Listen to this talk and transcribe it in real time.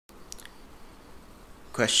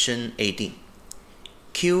Question 18.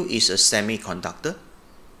 Q is a semiconductor.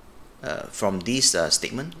 From this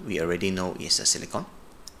statement, we already know it's a silicon.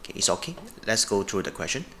 Okay, it's okay. Let's go through the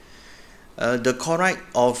question. The chloride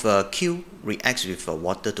of Q reacts with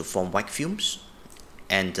water to form white fumes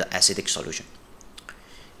and acidic solution.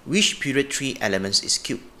 Which period 3 elements is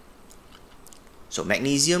Q? So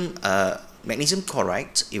magnesium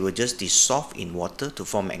chloride, it will just dissolve in water to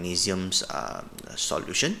form magnesium's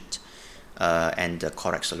solution and the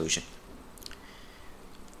chloride solution.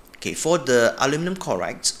 Okay, for the aluminum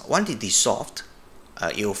chloride, once it dissolved,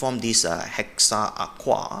 it will form this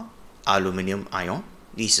hexa-aqua aluminum ion.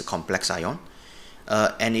 This is a complex ion,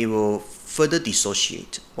 and it will further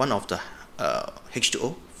dissociate. One of the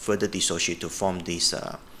H2O further dissociate to form this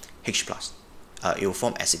H+. It will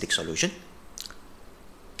form acidic solution.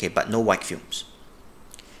 Okay, but no white fumes.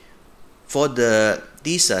 For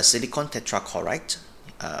this silicon tetrachloride,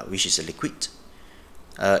 which is a liquid,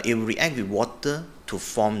 it will react with water to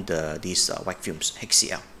form these white fumes,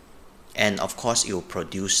 HCl, and of course it will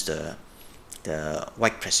produce the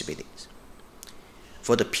white precipitates.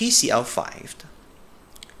 For the PCl5,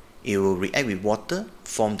 it will react with water,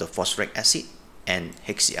 form the phosphoric acid, and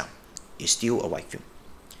HCl is still a white fume.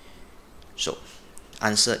 So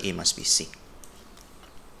answer A must be C.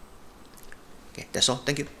 Okay, that's all.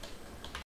 Thank you.